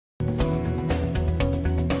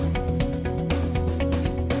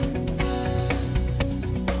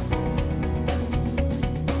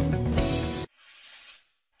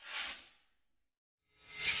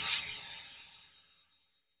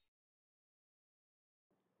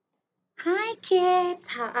Hi kids,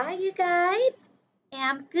 how are you guys?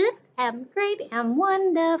 I'm good, I'm great, I'm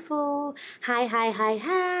wonderful.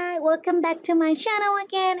 Hi. Welcome back to my channel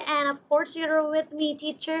again. And of course, you're with me,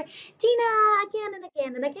 teacher Gina, again and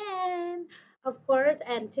again and again. Of course,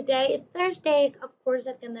 and today is Thursday. Of course,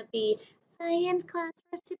 it's gonna be science class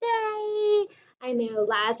for today. I know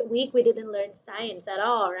last week we didn't learn science at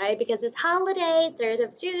all, right? Because it's holiday, 3rd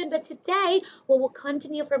of June, but today we will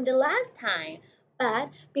continue from the last time. But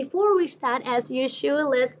before we start, as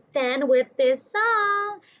usual, let's stand with this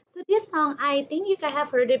song. So this song, I think you guys have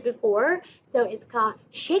heard it before. So it's called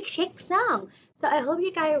Shake Shake Song. So I hope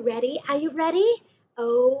you guys are ready. Are you ready?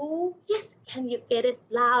 Oh yes. Can you get it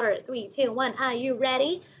louder? Three, two, one. Are you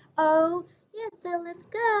ready? Oh yes. So let's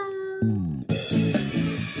go.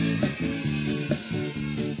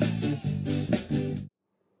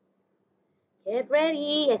 Get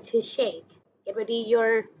ready to shake. Get ready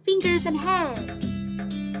your fingers and hands.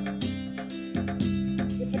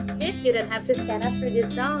 You can sit. You don't have to stand up for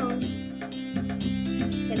this song.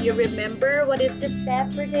 Can you remember what is the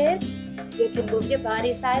step for this? You can move your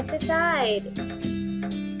body side to side.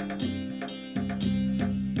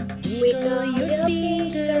 Wiggle your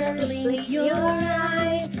fingers, blink your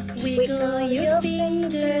eyes. Wiggle your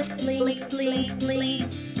fingers, blink, blink, blink.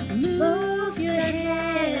 Move your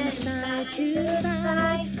hands side to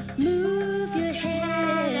side. Move your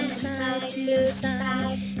hands side to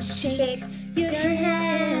side. Shake your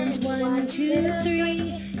hands, 1, 2,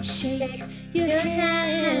 3. Shake your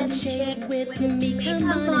hands, shake with me.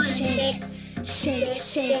 Come on and shake. Shake,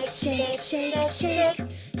 shake, shake, shake, shake,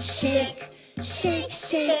 shake. Shake,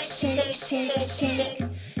 shake, shake, shake, shake.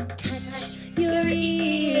 Touch your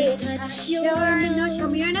ears, touch your nose, Show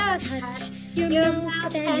me your nose. touch your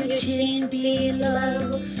mouth and your chin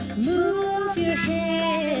below. Move your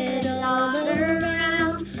head all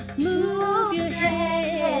around. Move your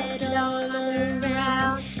head all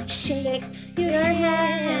around. Shake your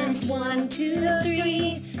hands, 1, 2,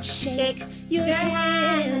 3. Shake your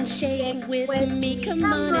hands, shake with me. Come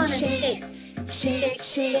on and shake. Shake,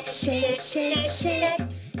 shake, shake, shake, shake,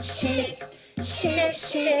 shake, shake,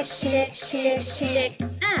 shake, shake, shake, shake.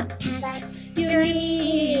 Pat your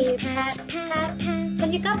knees, pat, pat, pat.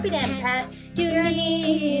 Can you copy them? Pat your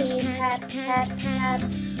knees, pat, pat, pat.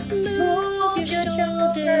 Move your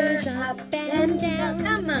shoulders up and down.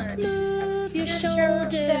 Come on. Move your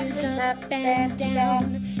shoulders up and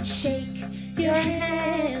down. Shake your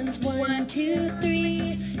hands, 1, 2,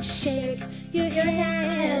 3. Shake your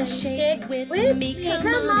hands, shake with me. Come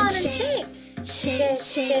on and shake. Shake,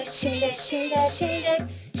 shake, shake, shake, shake,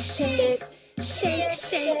 shake, shake,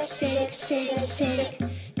 shake, shake, shake, shake.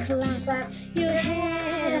 Clap your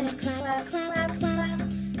hands, clap, clap, clap.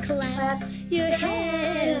 Clap your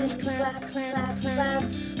hands, clap, clap, clap.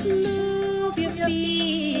 Move your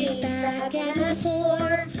feet back and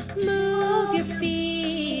forth. Move your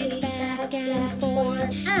feet back and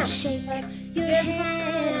forth. Shake your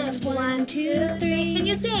hands, 1, 2, 3. Can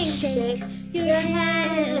you sing? Shake your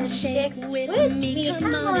hands, shake with me.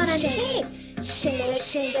 Come on and shake. Shake,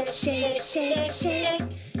 shake, shake, shake, shake,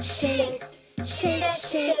 shake, shake,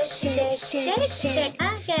 shake, shake, shake, shake.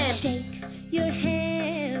 Again. Shake your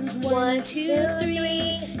hands, 1, 2,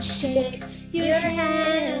 3. Shake your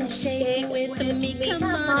hands, shake with me. Come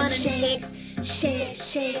on and shake. Shake,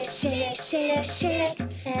 shake, shake, shake, shake,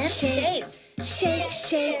 And shake, shake,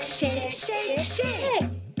 shake, shake, shake, shake.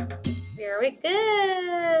 Very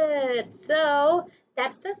good. So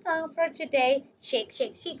that's the song for today. Shake,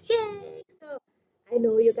 shake, shake, shake. So I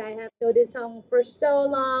know you guys have known this song for so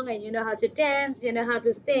long and you know how to dance, you know how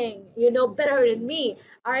to sing. You know better than me.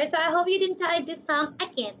 Alright, so I hope you didn't try this song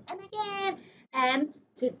again and again. And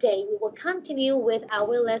today we will continue with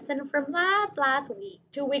our lesson from last week,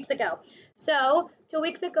 2 weeks ago. So 2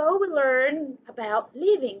 weeks ago we learned about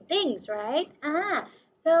living things, right?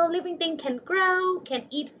 So living thing can grow, can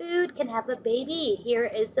eat food, can have a baby. Here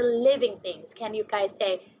is the living things. Can you guys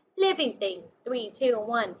say living things? Three, two,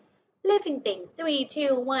 one. Living things. Three,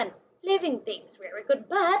 two, one. Living things. Very good.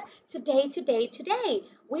 But today,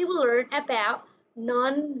 we will learn about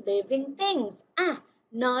non-living things.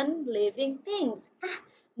 Non-living things.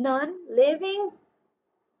 Non-living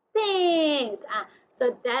things.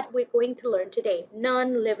 So that we're going to learn today,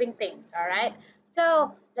 non-living things. All right.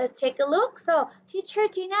 So let's take a look. So teacher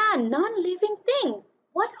Gina, non-living thing.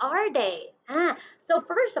 What are they? So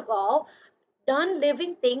first of all,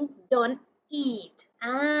 non-living thing don't eat.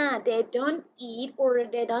 They don't eat or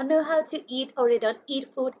they don't know how to eat or they don't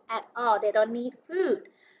eat food at all. They don't need food.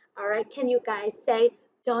 All right. Can you guys say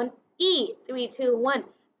don't eat? Three, two, one.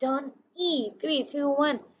 Don't eat. Three, two,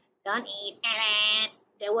 one. Don't eat.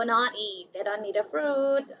 They will not eat. They don't need a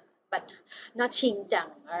fruit. but not Xinjiang.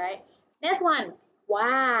 All right. Next one.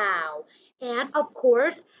 Wow. And of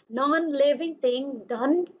course, non-living thing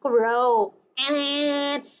don't grow,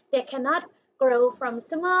 and they cannot grow from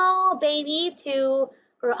small baby to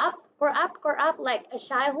grow up like a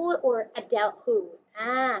childhood or adulthood.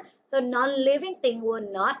 So non-living thing will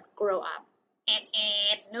not grow up.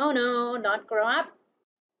 No, no, not grow up.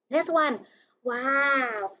 Next one.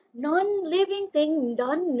 Wow. Non-living thing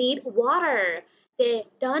don't need water. They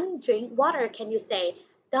don't drink water. Can you say,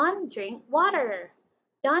 don't drink water?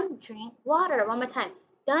 Don't drink water. One more time.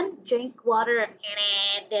 Don't drink water.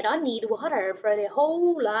 They don't need water for their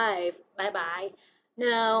whole life. Bye bye.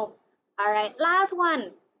 No. All right. Last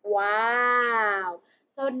one. Wow.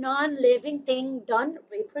 So non-living thing don't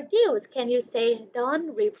reproduce. Can you say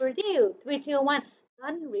don't reproduce? Three, two, one.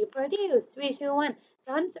 Don't reproduce. Three, two, one.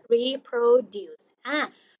 Don't reproduce.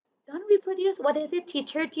 Don't reproduce. What is it,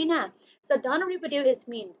 teacher Gina? So don't reproduce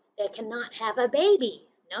mean they cannot have a baby.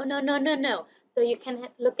 No, no, no, no, no. So you can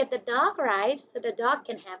look at the dog, right? So the dog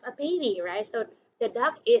can have a baby, right? So the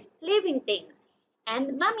dog is living things.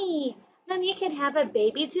 And mommy can have a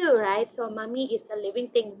baby too, right? So mommy is a living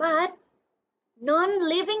thing, but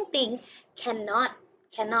non-living thing cannot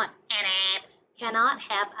cannot cannot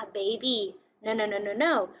have a baby. No, no, no, no,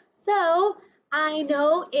 no. So I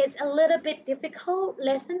know it's a little bit difficult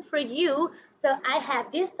lesson for you, so I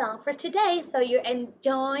have this song for today so you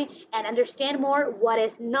enjoy and understand more what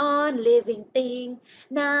is non-living thing.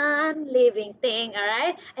 Non-living thing. All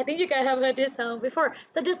right, I think you guys have heard this song before,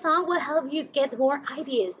 so the song will help you get more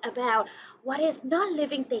ideas about what is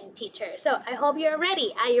non-living thing, teacher. So I hope you're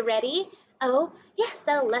ready. Are you ready? Oh, yes,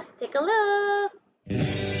 so let's take a look.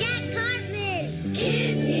 Jack Cartman,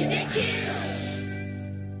 Kids Music Kill.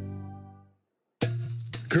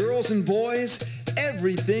 Girls and boys,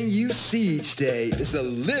 everything you see each day is a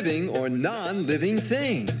living or non-living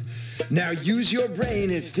thing. Now use your brain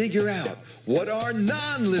and figure out what are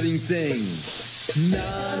non-living things.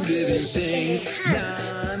 Non-living things,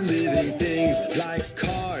 non-living things, like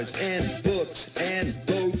cars and books and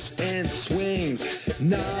boats and swings.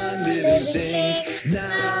 Non-living things,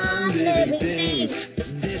 non-living things.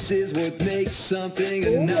 This is what makes something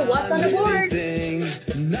a non-living thing.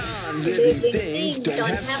 Non-living things don't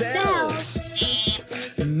have cells.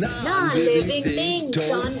 Non-living things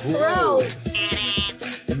don't grow.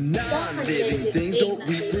 Non-living things don't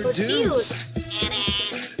reproduce.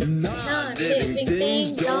 Non-living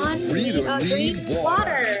things don't breathe or need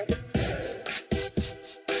water.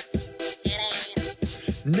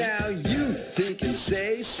 Now you think and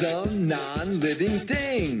say some non-living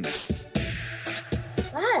things.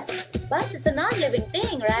 Bus is a non-living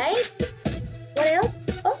thing, right? What else?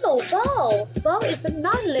 Oh, ball. Ball is a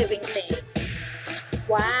non-living thing.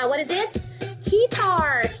 Wow, what is this?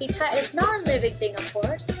 Guitar. Guitar is non-living thing, of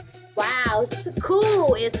course. Wow,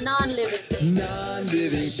 school is non-living thing.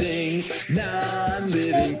 Non-living things,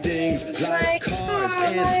 non-living things, like cars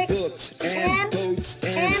and books and boats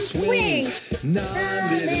and swings.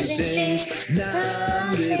 Non-living things,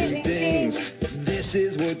 non-living things. This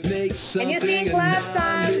is what makes something a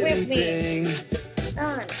non-living thing.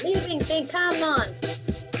 Non-living thing, come on.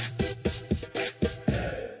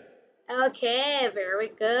 Okay, very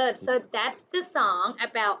good. So that's the song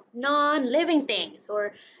about non-living things,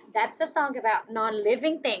 or that's the song about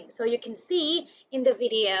non-living things. So you can see in the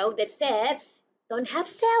video that said, don't have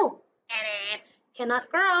cell, cannot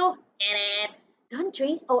grow, don't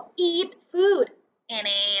drink or eat food,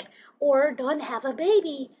 or don't have a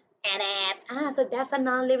baby. So that's a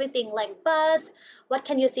non-living thing, like bus. What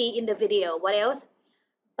can you see in the video? What else?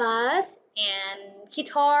 Bus and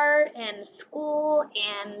guitar and school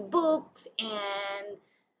and books and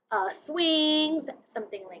swings,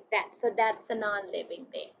 something like that. So that's a non-living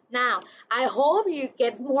thing. Now, I hope you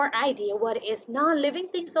get more idea what is non-living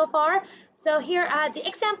thing so far. So here are the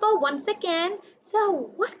example once again.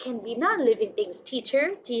 So what can be non-living things,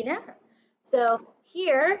 teacher Gina? So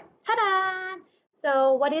here, ta-da!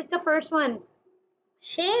 So what is the first one?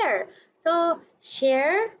 Share. So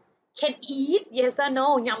share can eat, yes or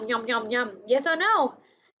no? Yum, yum, yum, yum. Yes or no?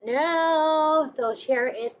 No. So share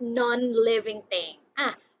is non-living thing.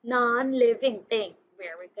 Non-living thing.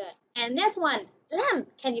 Very good. And this one, lamb.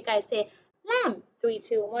 Can you guys say lamb? 3,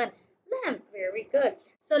 2, 1. Lamb. Very good.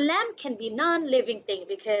 So lamb can be non-living thing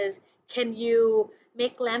because can you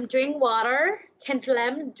make lamb drink water? Can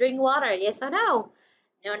lamb drink water? Yes or no?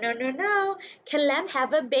 No, no, no, no. Can lamb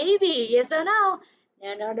have a baby? Yes or no?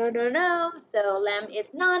 No, no, no, no, no. So lamb is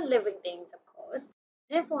non-living things, of course.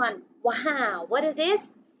 This one, wow, what is this?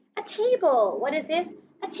 A table. What is this?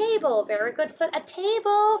 A table. Very good. So a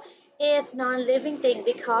table is non-living thing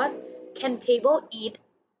because can table eat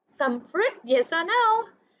some fruit? Yes or no?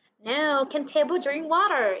 No. Can table drink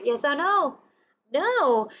water? Yes or no?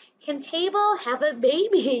 No. Can table have a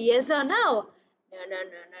baby? Yes or no? No, no,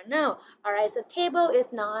 no, no, no. All right, so table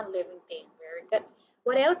is non-living thing. Very good.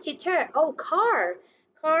 What else, teacher? Oh, car.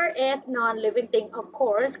 Car is non-living thing, of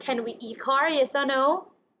course. Can we eat car? Yes or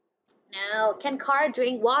no? No. Can car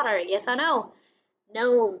drink water? Yes or no?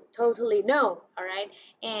 No, totally no. All right.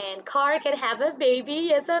 And car can have a baby?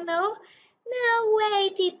 Yes or no? No way,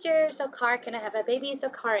 teacher. So car can have a baby. So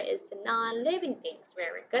car is a non-living things.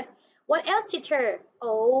 Very good. What else, teacher?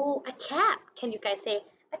 Oh, a cat. Can you guys say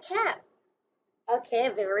a cat? Okay,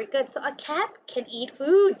 very good. So a cat can eat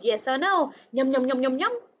food. Yes or no? Yum, yum, yum, yum,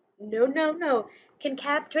 yum. No, no, no. Can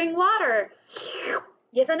cat drink water?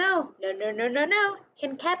 Yes or no? No, no, no, no, no.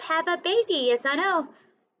 Can cat have a baby? Yes or no?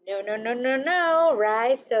 No, no, no, no, no,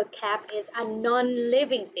 right? So cap is a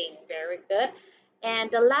non-living thing. Very good. And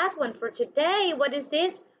the last one for today, what is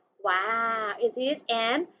this? Wow, is this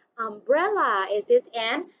an umbrella? Is this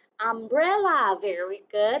an umbrella? Very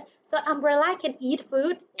good. So umbrella can eat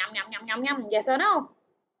food. Yum, yum, yum, yum, yum. Yes or no?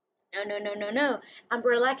 No, no, no, no, no.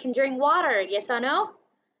 Umbrella can drink water. Yes or no?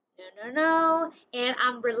 No, no, no. And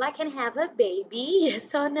umbrella can have a baby.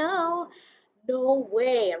 Yes or no? No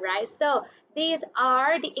way, right? So these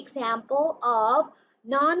are the example of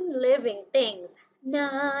non-living things.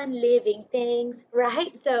 Non-living things,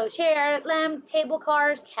 right? So chair, lamp, table,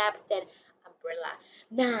 cars, caps, and umbrella.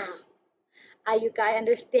 Now, are you guys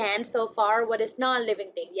understand so far what is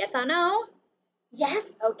non-living thing? Yes or no?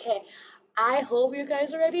 Yes? Okay. I hope you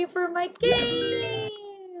guys are ready for my game.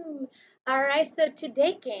 Alright, so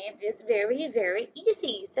today game is very, very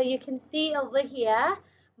easy. So you can see over here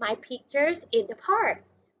my pictures in the park,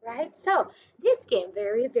 right? So this game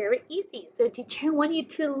very, very easy. So teacher want you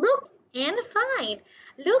to look and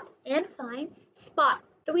find, spot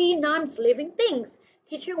three non-living things.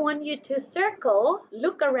 Teacher want you to circle,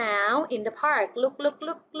 look around in the park. Look around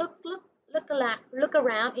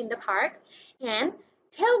in the park and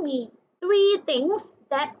tell me three things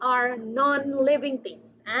that are non-living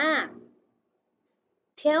things.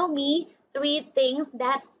 Tell me three things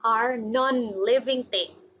that are non-living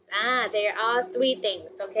things. There are three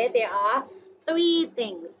things. Okay, there are three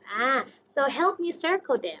things. So help me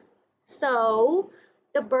circle them. So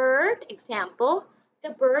the bird, example, the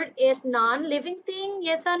bird is non-living thing.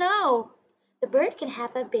 Yes or no? The bird can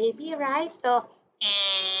have a baby, right? So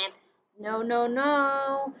and no, no,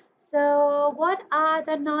 no. So what are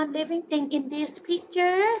the non-living thing in this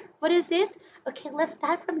picture? What is this? Okay, let's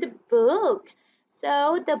start from the book.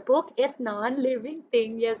 So the book is non-living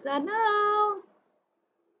thing, yes or no?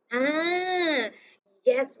 Ah,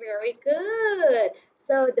 yes, very good.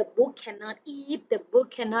 So the book cannot eat, the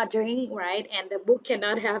book cannot drink, right? And the book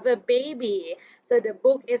cannot have a baby. So the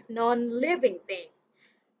book is non-living thing.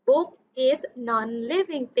 Book is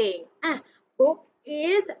non-living thing. Book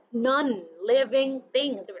is non-living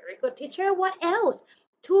things. Very good, teacher. What else?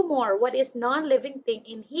 Two more. What is non-living thing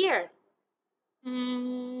in here?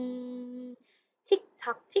 Tick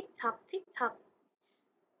tock, tick tock, tick tock.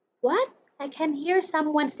 What? I can hear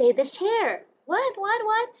someone say the chair. What?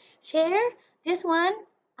 Chair? This one?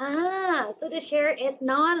 So the chair is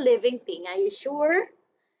non-living thing. Are you sure?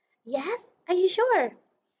 Yes? Are you sure?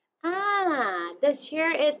 The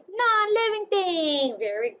chair is non-living thing.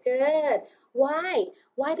 Very good. Why?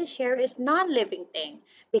 Why the chair is non-living thing?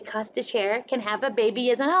 Because the chair can have a baby,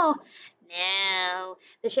 yes or no? No.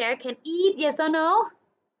 The chair can eat, yes or no?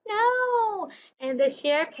 No. And the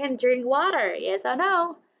chair can drink water, yes or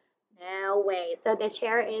no? No way. So the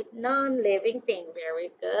chair is non-living thing.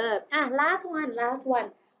 Very good. Last one, last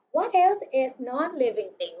one. What else is non-living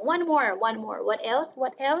thing? One more, one more. What else?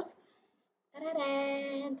 What else?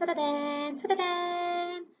 Ta-da-dan, ta-da-dan,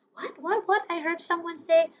 ta-da-dan. What? I heard someone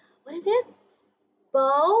say, what is this?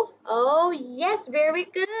 Bow? Oh, yes, very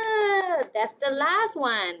good. That's the last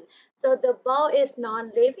one. So the bow is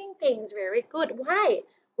non-living things. Very good. Why?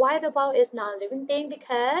 Why the bow is non-living thing?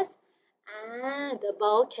 Because the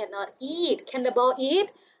bow cannot eat. Can the bow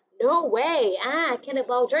eat? No way. Can the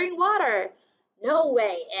bow drink water? No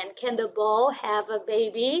way. And can the bow have a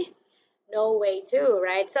baby? No way too,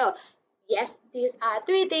 right? So yes, these are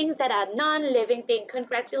three things that are non-living thing.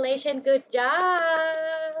 Congratulations, good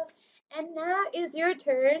job. And now is your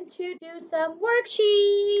turn to do some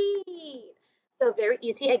worksheet. So very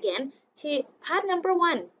easy again. Part number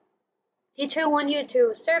one, teacher want you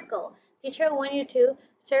to circle. Teacher want you to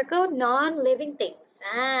circle non-living things.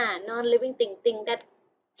 Non-living thing that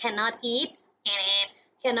cannot eat, and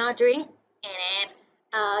cannot drink,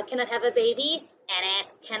 and cannot have a baby, and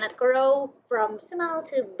cannot grow from small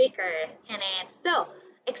to bigger, and so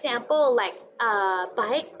Example like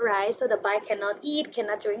bike, right? So the bike cannot eat,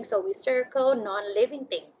 cannot drink, so we circle non-living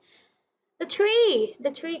thing. The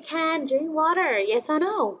tree can drink water, yes or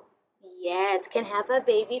no? Yes, can have a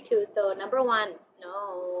baby too. So number one,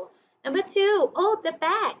 no. Number two, oh, the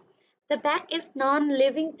bag is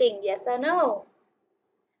non-living thing, yes or no?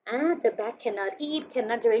 The bag cannot eat,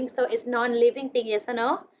 cannot drink, so it's non-living thing, yes or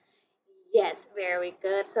no? Yes, very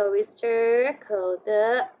good. So we circle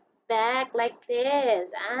the back like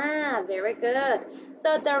this. Very good.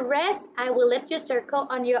 So the rest, I will let you circle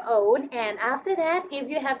on your own. And after that, if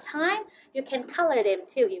you have time, you can color them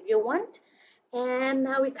too if you want. And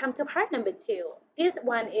now we come to part number two. This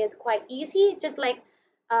one is quite easy, just like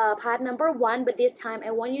part number one, but this time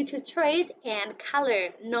I want you to trace and color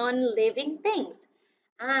non-living things.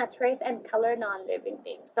 Trace and color non-living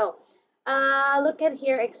things. So look at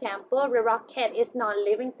here example. The rocket is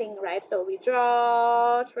non-living thing, right? So we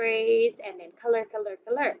draw, trace, and then color, color,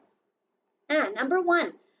 color. Number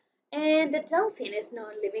one. And the dolphin is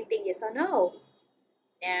non-living thing, yes or no?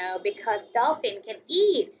 No, because dolphin can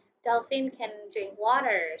eat. Dolphin can drink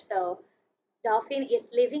water. So dolphin is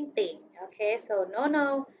living thing. Okay, so no,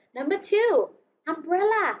 no. Number two,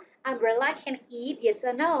 umbrella. Umbrella can eat, yes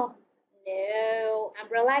or no? No.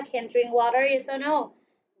 Umbrella can drink water, yes or no?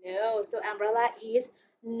 No. So umbrella is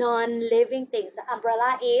non-living things. So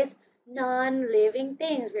umbrella is non-living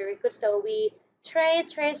things. Very good. So we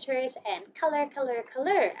trace, trace, trace, and color, color,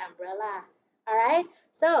 color umbrella. All right.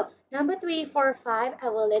 So number three, four, five, I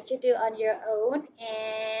will let you do on your own.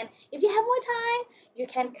 And if you have more time, you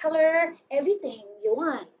can color everything you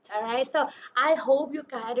want. All right. So I hope you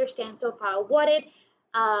can understand so far what it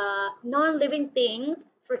non-living things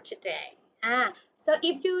for today. So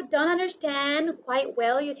if you don't understand quite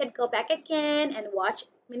well, you can go back again and watch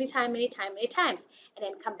many times, many times, many times, and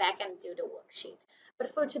then come back and do the worksheet.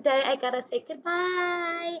 But for today, I gotta say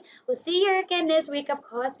goodbye. We'll see you again this week, of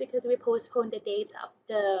course, because we postponed the date of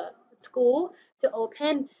the school to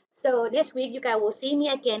open. So this week, you guys will see me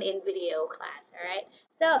again in video class, all right?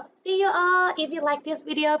 So see you all. If you like this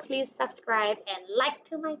video, please subscribe and like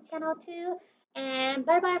to my channel too. And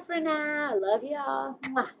bye bye for now. Love you all.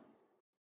 Mwah.